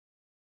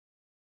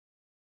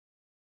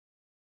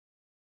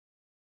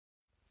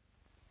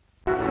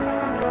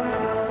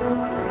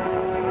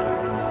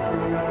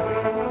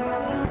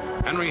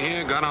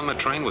on the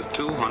train with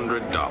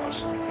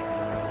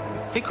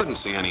 $200. He couldn't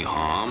see any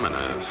harm in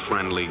a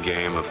friendly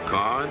game of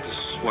cards.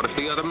 What if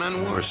the other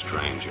men were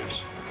strangers?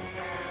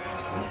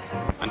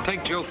 And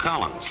take Joe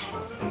Collins.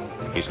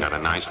 He's got a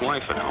nice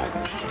wife at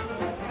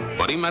home.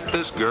 But he met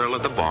this girl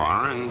at the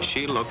bar, and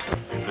she looked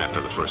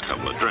after the first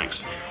couple of drinks.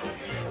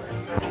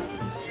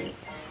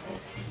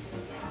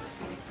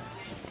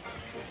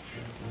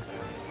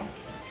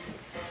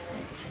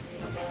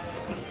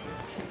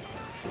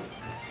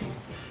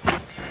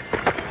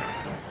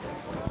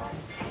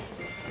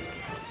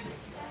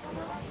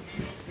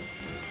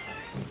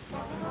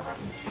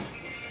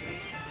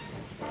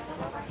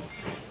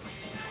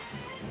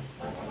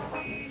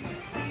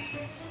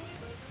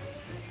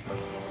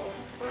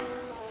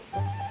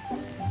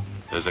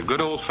 There's a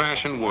good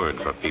old-fashioned word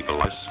for people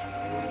like us.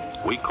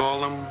 We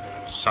call them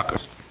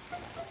suckers.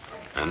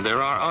 And there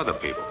are other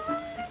people.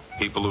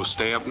 People who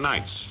stay up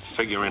nights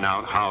figuring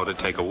out how to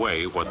take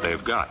away what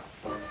they've got.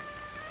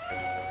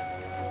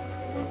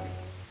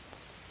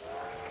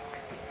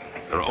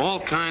 There are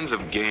all kinds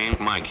of games.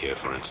 Mike here,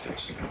 for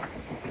instance.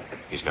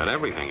 He's got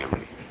everything.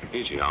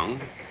 He's young,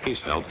 he's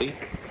healthy,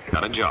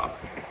 got a job.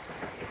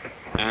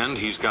 And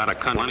he's got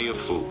plenty of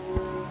food.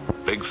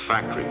 Big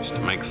factories to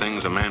make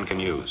things a man can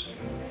use.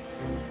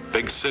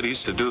 Big cities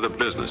to do the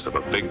business of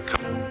a big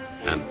company.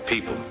 And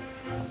people.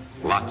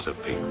 Lots of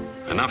people.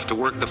 Enough to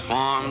work the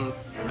farm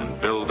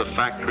and build the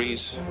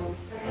factories,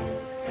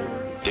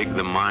 dig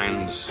the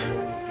mines,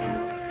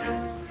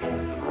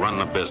 and run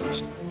the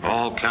business.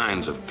 All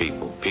kinds of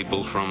people.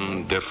 People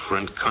from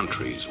different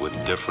countries with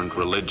different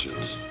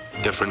religions,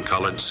 different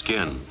colored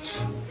skins.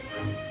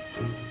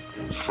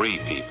 Free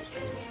people.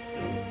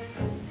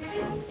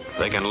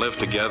 They can live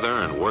together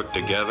and work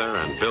together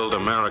and build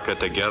America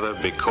together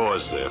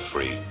because they're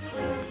free.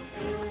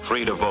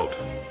 Free to vote,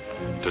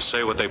 to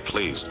say what they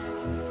please,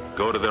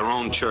 go to their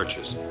own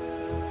churches,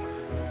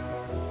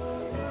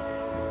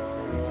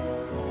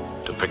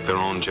 to pick their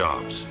own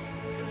jobs.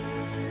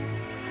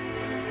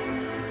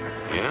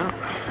 Yeah,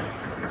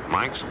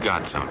 Mike's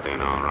got something,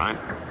 all right.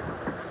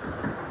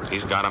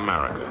 He's got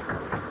America.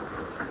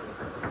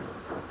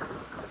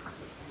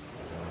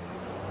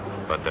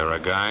 But there are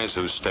guys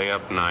who stay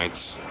up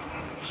nights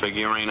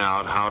figuring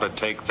out how to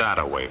take that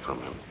away from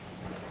him.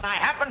 I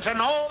happen to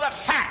know the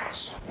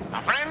facts.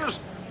 Now, friends,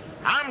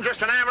 I'm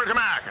just an average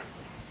American.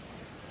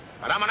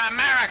 But I'm an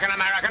American.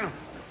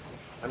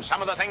 And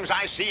some of the things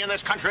I see in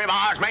this country of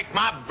ours make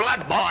my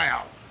blood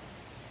boil.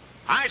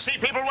 I see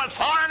people with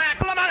foreign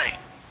national money.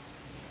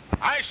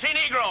 I see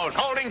Negroes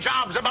holding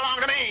jobs that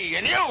belong to me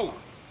and you.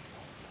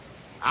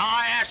 Now,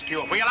 I ask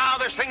you, if we allow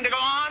this thing to go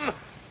on,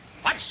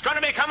 what's going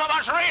to become of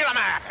us real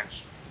Americans?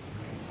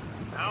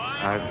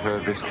 I've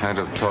heard this kind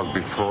of talk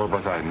before,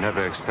 but I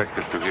never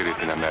expected to hear it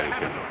in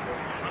America.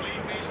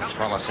 This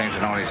fellow seems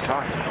to know what he's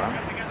talking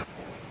about.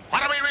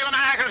 What are we real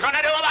Americans going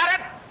to do about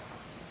it?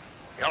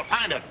 You'll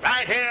find it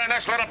right here in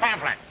this little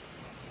pamphlet.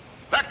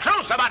 The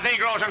truth about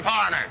Negroes and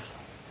foreigners.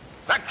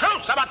 The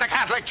truth about the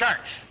Catholic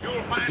Church. Do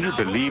you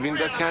believe in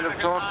that kind of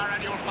talk?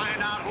 I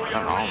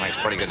don't know, makes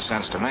pretty good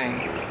sense to me.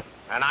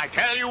 And I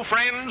tell you,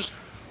 friends,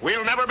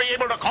 we'll never be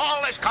able to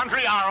call this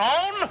country our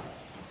own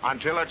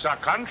until it's a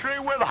country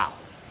without.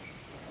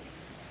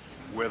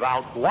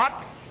 Without what?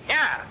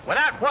 Yeah,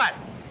 without what?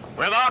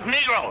 Without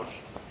Negroes.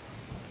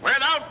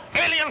 Without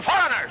alien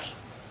foreigners.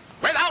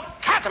 Without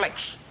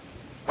Catholics.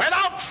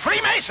 Without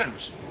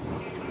Freemasons.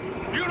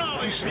 You know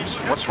these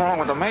people. What's wrong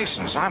with the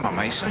Masons? I'm a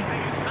Mason.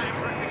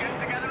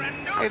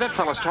 Hey, that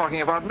fellow's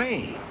talking about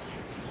me.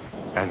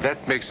 And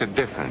that makes a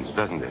difference,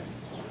 doesn't it?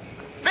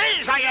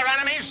 These are your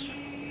enemies.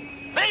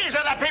 These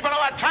are the people who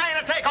are trying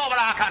to take over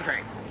our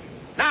country.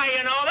 Now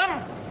you know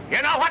them.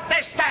 You know what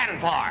they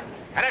stand for.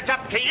 And it's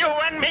up to you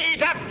and me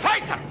to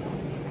fight them.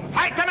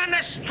 Fight them and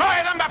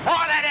destroy them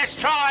before they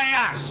destroy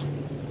us.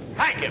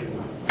 Thank you.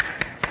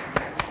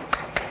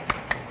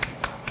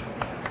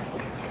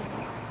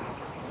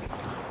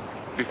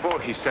 Before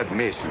he said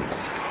Masons,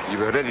 you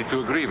were ready to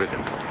agree with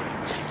him.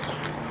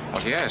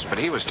 Well, yes, but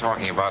he was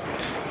talking about...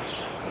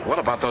 What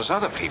about those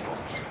other people?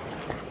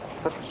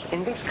 But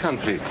in this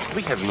country,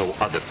 we have no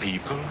other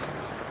people.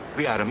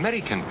 We are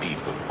American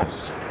people.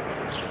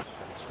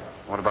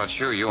 What about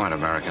you? You aren't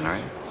American, are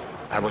you?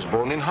 I was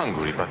born in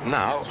Hungary, but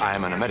now I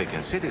am an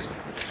American citizen.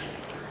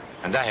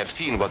 And I have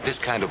seen what this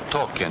kind of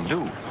talk can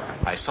do.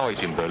 I saw it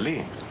in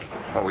Berlin.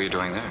 What were you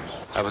doing there?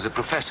 I was a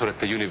professor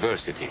at the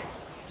university.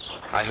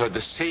 I heard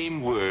the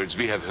same words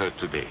we have heard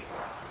today.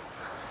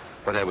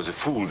 But I was a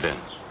fool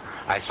then.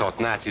 I thought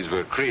Nazis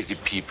were crazy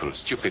people,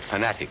 stupid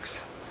fanatics.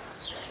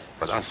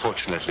 But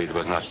unfortunately, it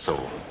was not so.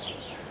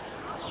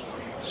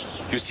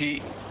 You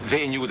see,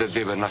 they knew that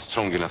they were not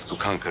strong enough to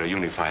conquer a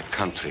unified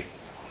country.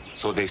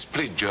 So they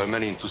split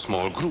Germany into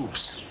small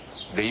groups.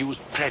 They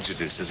used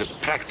prejudice as a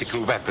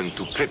practical weapon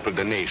to cripple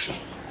the nation.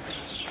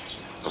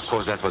 Of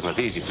course, that was not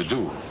easy to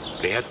do.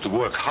 They had to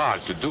work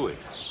hard to do it.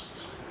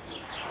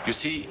 You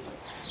see,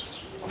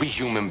 we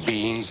human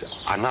beings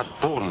are not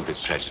born with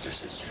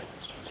prejudices.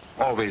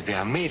 Always they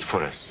are made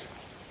for us.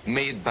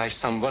 Made by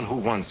someone who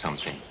wants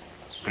something.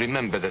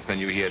 Remember that when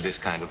you hear this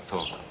kind of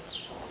talk.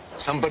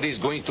 Somebody's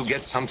going to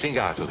get something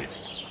out of it,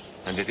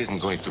 and it isn't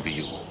going to be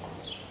you.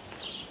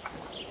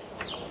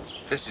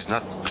 This is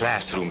not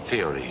classroom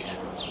theory.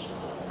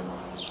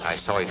 I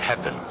saw it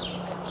happen.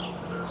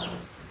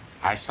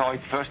 I saw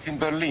it first in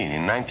Berlin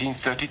in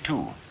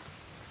 1932.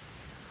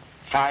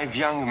 5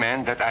 young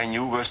men that I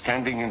knew were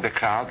standing in the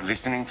crowd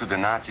listening to the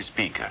Nazi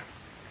speaker.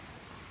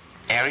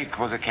 Eric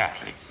was a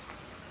Catholic.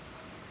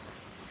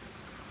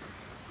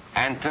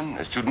 Anton,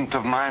 a student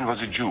of mine,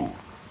 was a Jew.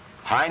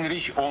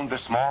 Heinrich owned a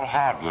small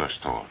hardware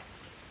store.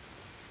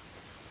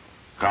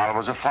 Karl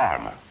was a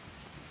farmer.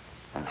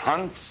 And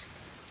Hans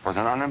was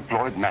an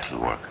unemployed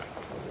metal worker.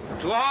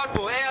 To all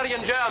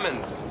Bohemian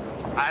Germans,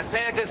 I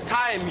say it is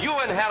time you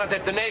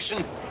inherited the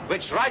nation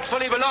which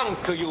rightfully belongs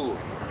to you.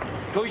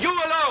 To you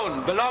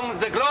alone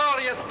belongs the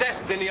glorious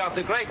destiny of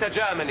the greater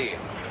Germany.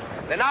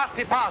 The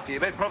Nazi Party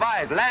will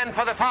provide land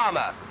for the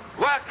farmer,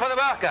 work for the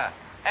worker,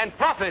 and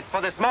profits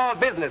for the small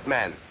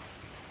businessman.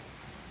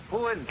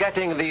 Who is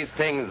getting these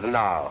things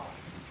now?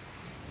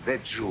 The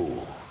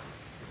Jew.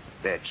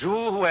 The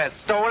Jew who has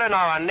stolen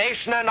our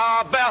nation and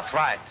our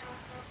birthright.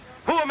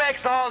 Who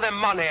makes all the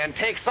money and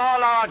takes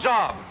all our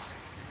jobs?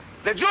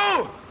 The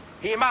Jew!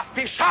 He must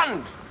be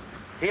shunned.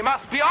 He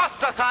must be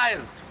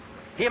ostracized.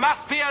 He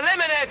must be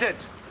eliminated.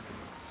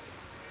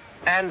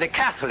 And the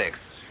Catholics.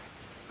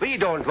 We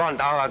don't want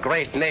our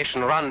great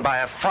nation run by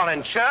a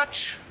foreign church.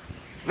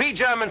 We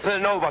Germans will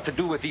know what to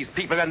do with these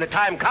people when the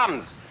time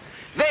comes.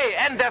 They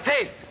and their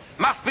faith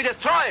must be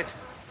destroyed.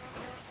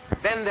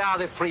 Then there are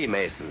the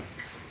Freemasons.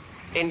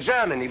 In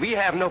Germany, we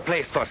have no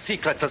place for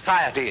secret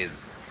societies.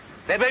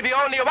 There will be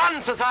only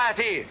one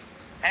society,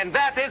 and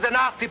that is the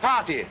Nazi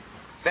Party.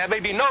 There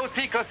will be no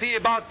secrecy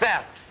about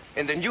that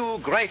in the new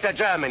Greater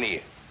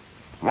Germany.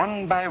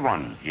 One by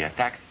one, he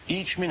attacked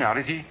each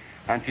minority,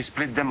 and he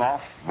split them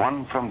off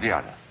one from the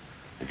other.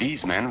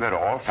 These men were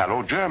all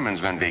fellow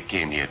Germans when they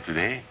came here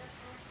today.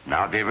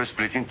 Now they were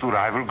split into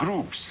rival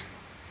groups,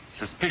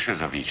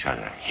 suspicious of each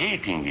other,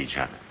 hating each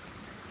other.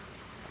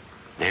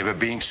 They were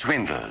being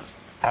swindled,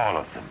 all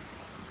of them.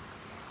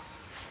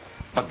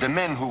 But the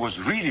man who was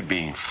really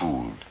being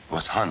fooled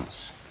was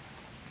Hans.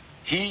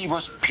 He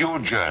was pure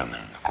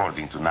German,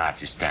 according to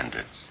Nazi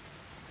standards.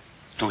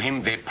 To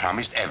him they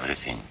promised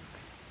everything,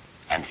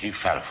 and he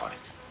fell for it.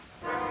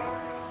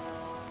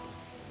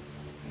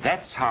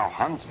 That's how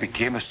Hans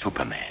became a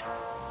Superman.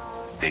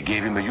 They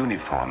gave him a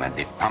uniform and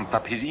they pumped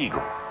up his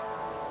ego.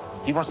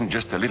 He wasn't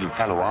just a little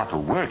fellow out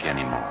of work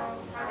anymore.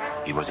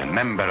 He was a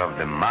member of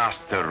the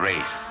master race.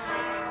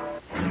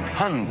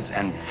 Hans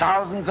and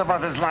thousands of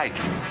others like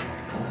him,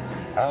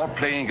 all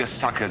playing a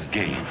sucker's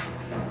game.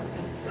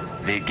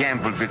 They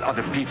gambled with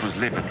other people's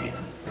liberty,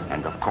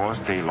 and of course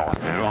they lost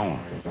their own.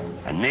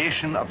 A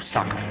nation of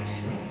suckers.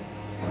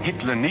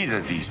 Hitler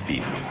needed these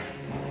people.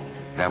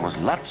 There was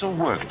lots of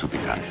work to be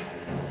done.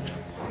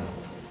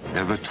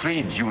 There were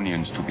trade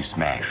unions to be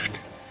smashed,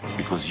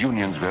 because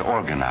unions were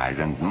organized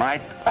and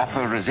might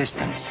offer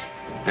resistance.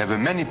 There were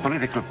many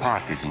political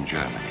parties in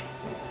Germany.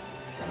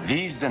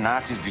 These the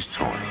Nazis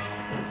destroyed.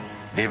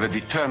 They were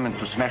determined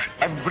to smash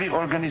every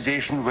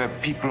organization where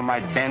people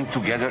might band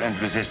together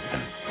and resist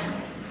them.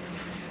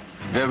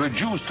 There were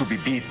Jews to be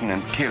beaten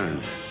and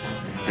killed.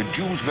 The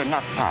Jews were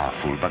not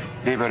powerful, but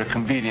they were a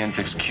convenient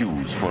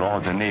excuse for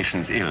all the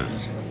nation's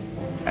ills.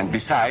 And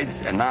besides,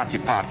 a Nazi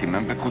party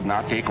member could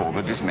not take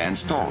over this man's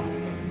store.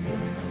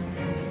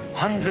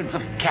 Hundreds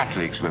of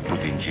Catholics were put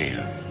in jail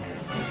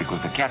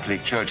because the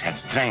Catholic Church had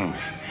strength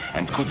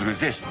and could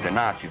resist the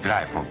Nazi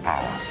drive for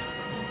power.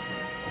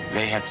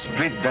 They had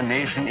split the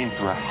nation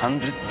into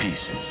 100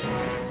 pieces,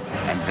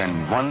 and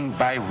then one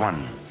by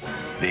one,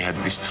 they had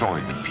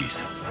destroyed the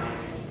pieces.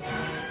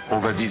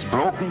 Over these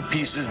broken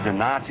pieces, the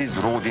Nazis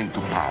rode into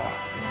power.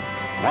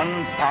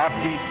 One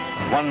party,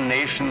 one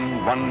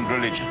nation, one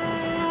religion.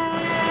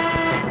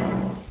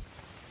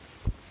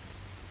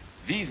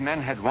 These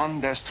men had won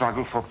their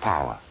struggle for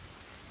power.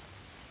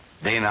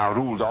 They now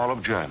ruled all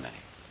of Germany.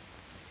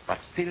 But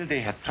still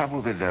they had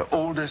trouble with their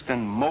oldest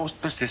and most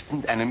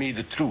persistent enemy,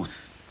 the truth.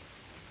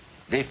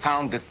 They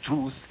found that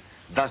truth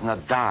does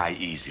not die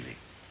easily,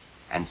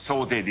 and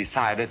so they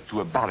decided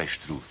to abolish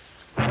truth.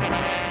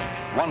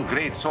 One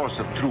great source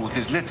of truth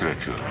is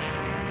literature,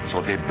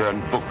 so they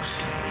burned books,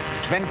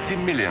 20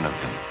 million of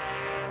them.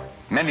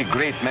 Many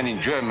great men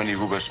in Germany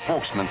who were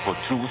spokesmen for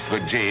truth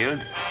were jailed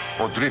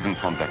or driven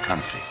from their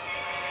country.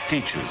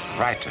 Teachers,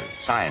 writers,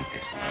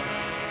 scientists.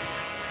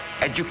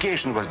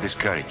 Education was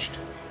discouraged.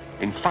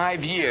 In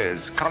 5 years,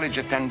 college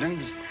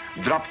attendance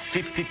dropped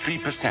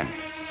 53%.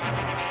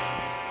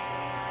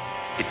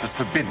 It was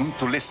forbidden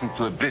to listen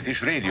to a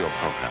British radio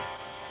program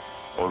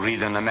or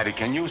read an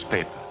American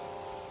newspaper.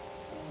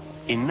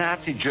 In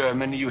Nazi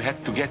Germany, you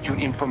had to get your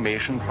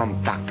information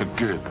from Dr.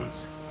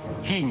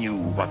 Goebbels. He knew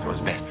what was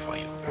best for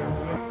you.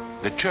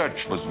 The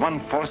church was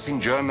one force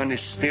in Germany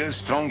still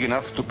strong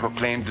enough to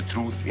proclaim the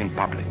truth in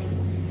public.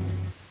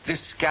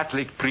 This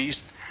Catholic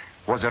priest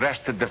was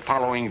arrested the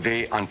following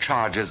day on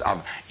charges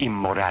of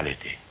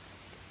immorality.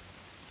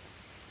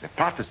 The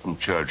Protestant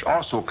church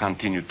also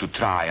continued to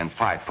try and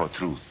fight for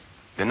truth.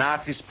 The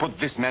Nazis put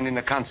this man in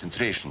a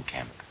concentration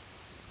camp.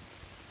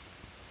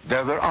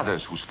 There were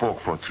others who spoke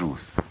for truth,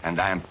 and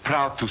I am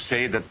proud to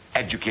say that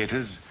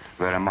educators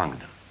were among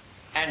them.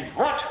 And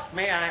what,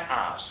 may I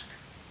ask,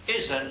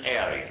 is an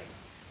Aryan?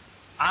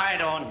 I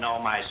don't know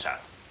myself.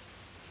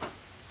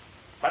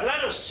 But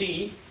let us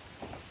see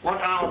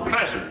what our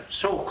present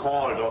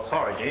so-called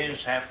authorities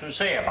have to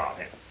say about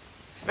him.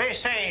 They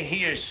say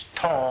he is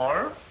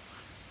tall,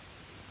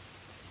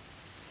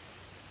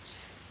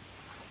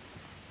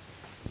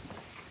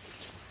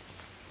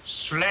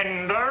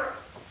 slender,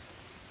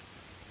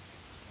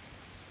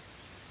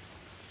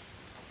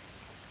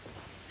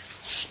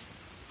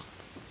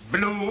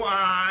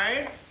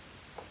 blue-eyed,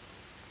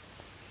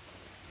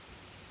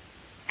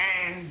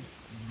 and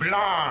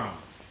blonde.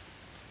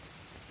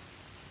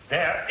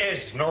 There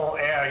is no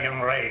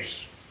Aryan race.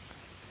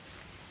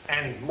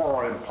 And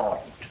more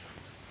important,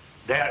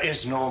 there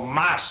is no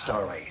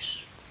master race.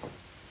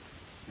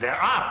 There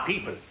are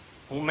people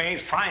who may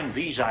find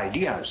these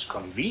ideas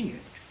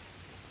convenient,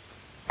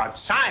 but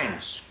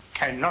science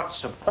cannot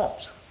support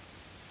them.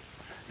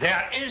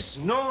 There is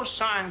no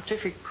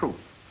scientific proof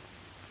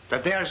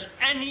that there's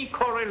any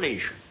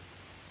correlation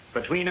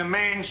between a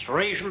man's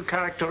racial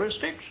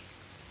characteristics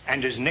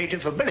and his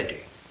native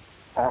ability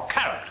or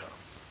character.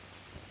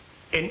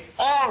 In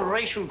all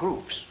racial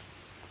groups,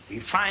 we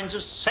find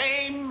the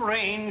same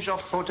range of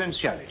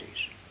potentialities.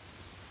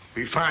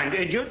 We find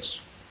idiots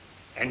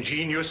and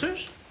geniuses.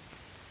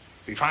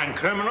 We find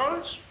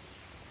criminals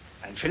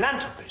and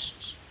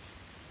philanthropists.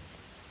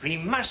 We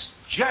must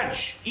judge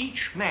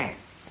each man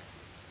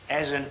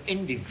as an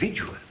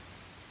individual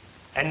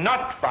and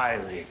not by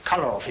the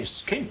color of his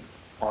skin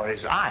or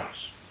his eyes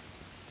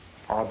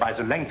or by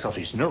the length of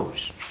his nose.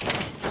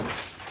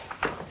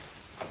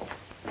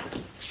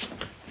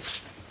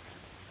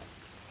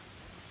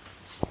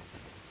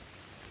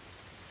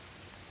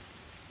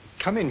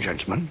 Come in,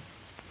 gentlemen.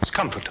 It's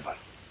comfortable.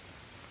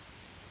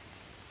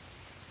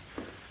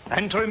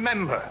 And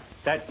remember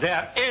that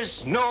there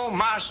is no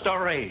master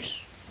race.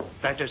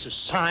 That is a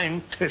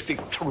scientific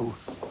truth.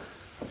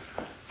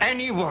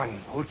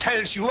 Anyone who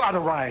tells you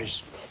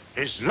otherwise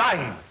is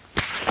lying.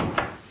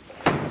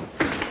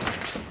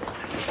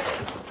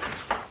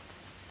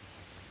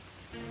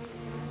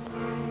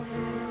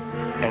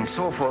 And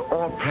so, for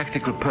all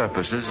practical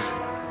purposes,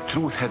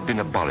 truth had been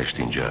abolished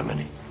in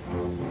Germany.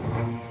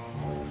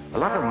 A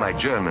lot of my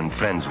German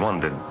friends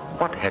wondered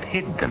what had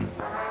hit them.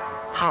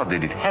 How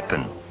did it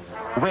happen?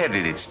 Where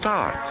did it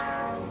start?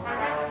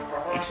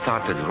 It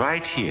started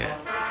right here.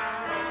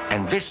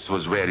 And this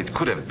was where it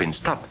could have been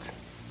stopped.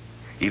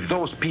 If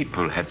those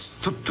people had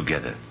stood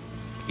together,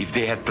 if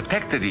they had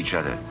protected each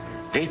other,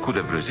 they could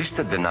have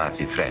resisted the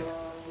Nazi threat.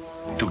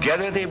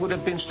 Together they would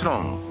have been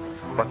strong.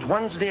 But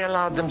once they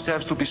allowed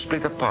themselves to be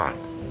split apart,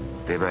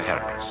 they were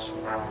helpless.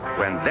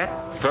 When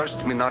that first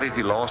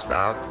minority lost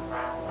out,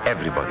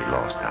 everybody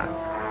lost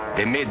out.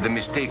 They made the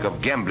mistake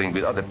of gambling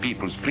with other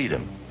people's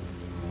freedom.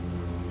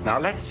 Now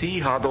let's see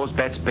how those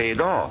bets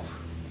paid off.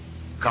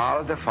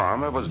 Karl the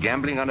farmer was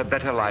gambling on a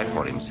better life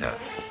for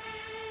himself.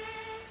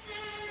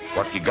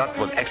 What he got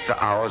was extra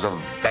hours of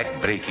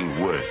back-breaking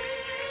work,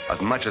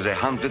 as much as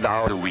 100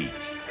 hours a week.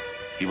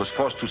 He was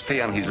forced to stay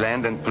on his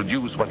land and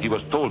produce what he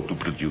was told to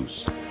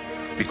produce,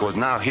 because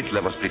now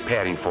Hitler was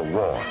preparing for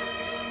war.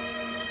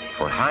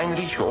 For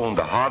Heinrich, who owned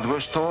a hardware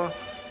store,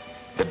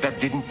 the bet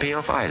didn't pay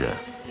off either.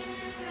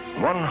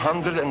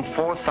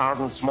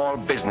 104,000 small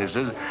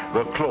businesses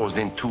were closed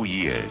in 2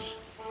 years.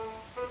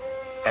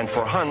 And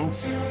for Hans,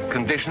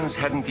 conditions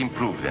hadn't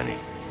improved any.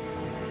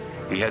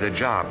 He had a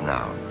job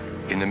now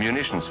in the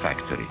munitions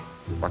factory,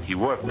 but he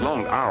worked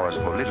long hours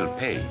for little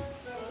pay.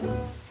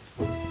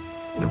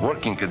 The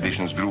working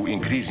conditions grew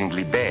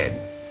increasingly bad.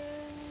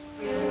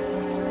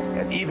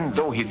 And even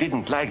though he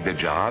didn't like the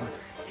job,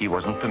 he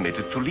wasn't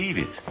permitted to leave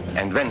it.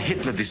 And when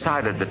Hitler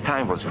decided the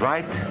time was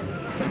right,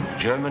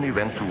 Germany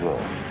went to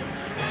war.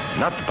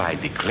 Not by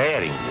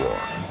declaring war,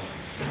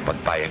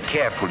 but by a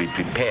carefully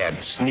prepared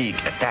sneak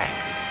attack.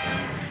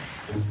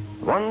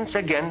 Once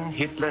again,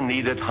 Hitler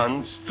needed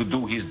Hans to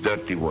do his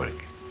dirty work.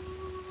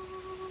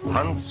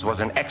 Hans was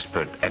an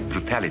expert at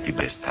brutality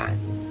this time.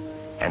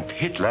 And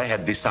Hitler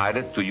had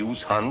decided to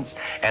use Hans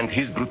and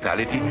his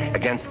brutality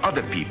against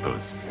other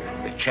peoples.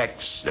 The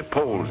Czechs, the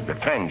Poles, the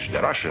French,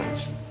 the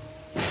Russians.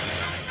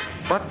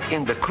 But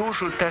in the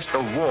crucial test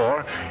of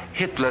war,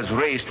 Hitler's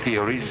race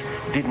theories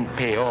didn't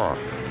pay off.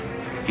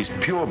 His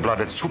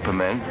pure-blooded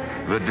supermen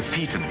were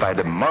defeated by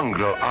the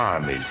mongrel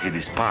armies he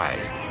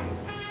despised.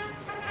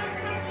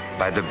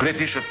 By the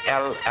British at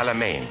El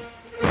Alamein.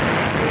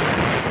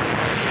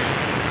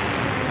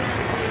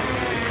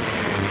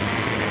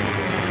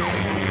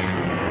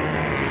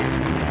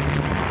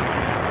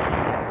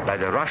 By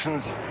the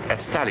Russians at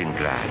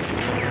Stalingrad.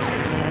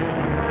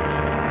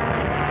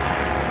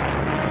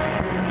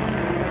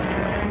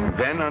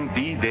 Then on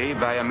D-Day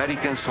by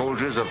American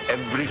soldiers of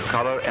every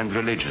color and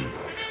religion,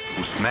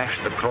 who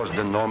smashed across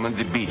the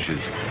Normandy beaches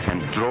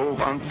and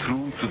drove on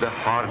through to the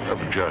heart of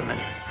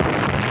Germany.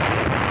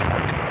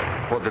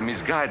 For the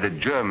misguided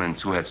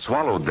Germans who had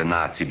swallowed the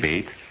Nazi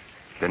bait,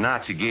 the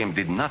Nazi game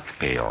did not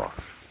pay off.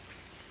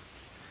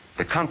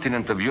 The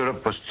continent of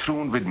Europe was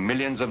strewn with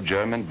millions of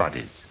German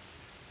bodies,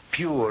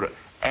 pure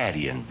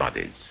Aryan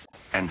bodies.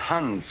 And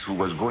Hans, who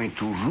was going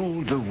to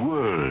rule the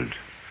world,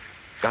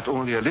 got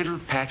only a little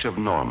patch of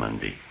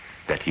Normandy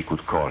that he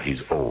could call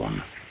his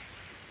own.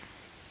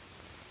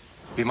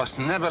 We must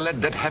never let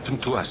that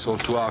happen to us or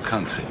to our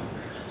country.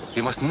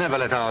 We must never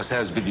let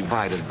ourselves be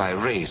divided by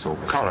race or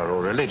color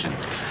or religion,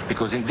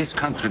 because in this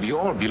country we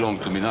all belong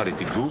to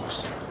minority groups.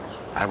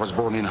 I was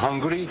born in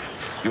Hungary.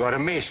 You are a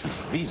Mason.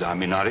 These are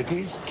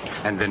minorities.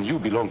 And then you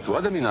belong to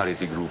other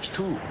minority groups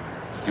too.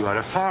 You are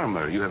a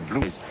farmer. You have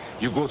blue eyes.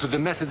 You go to the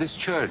Methodist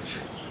Church.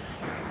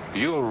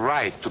 Your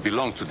right to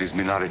belong to these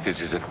minorities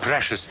is a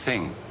precious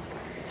thing.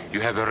 You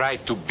have a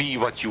right to be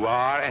what you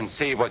are and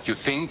say what you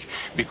think,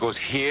 because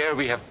here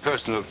we have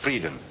personal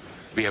freedom.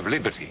 We have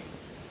liberty.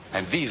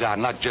 And these are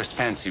not just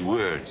fancy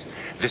words.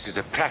 This is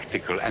a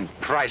practical and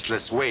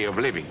priceless way of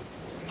living.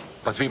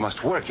 But we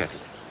must work at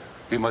it.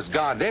 We must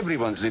guard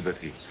everyone's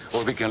liberty,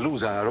 or we can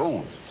lose our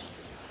own.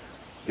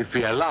 If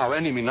we allow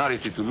any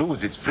minority to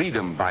lose its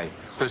freedom by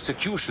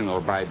persecution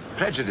or by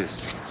prejudice,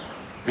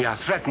 we are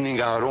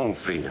threatening our own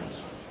freedom.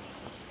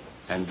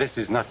 And this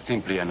is not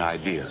simply an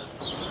idea.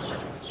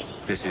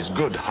 This is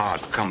good,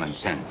 hard common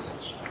sense.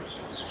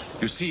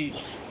 You see,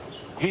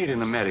 here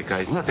in America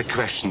is not a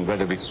question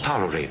whether we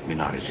tolerate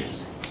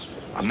minorities.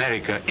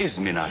 America is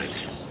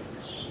minorities.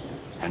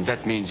 And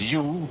that means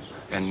you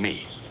and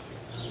me.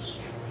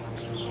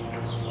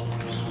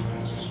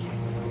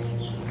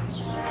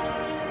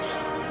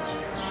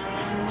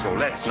 So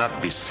let's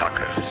not be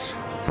suckers.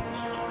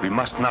 We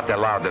must not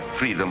allow the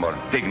freedom or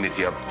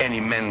dignity of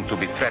any man to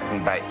be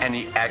threatened by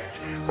any act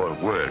or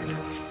word.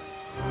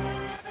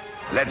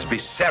 Let's be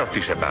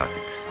selfish about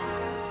it.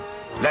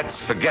 Let's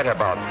forget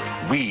about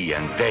we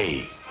and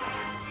they.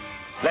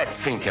 Let's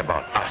think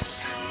about us.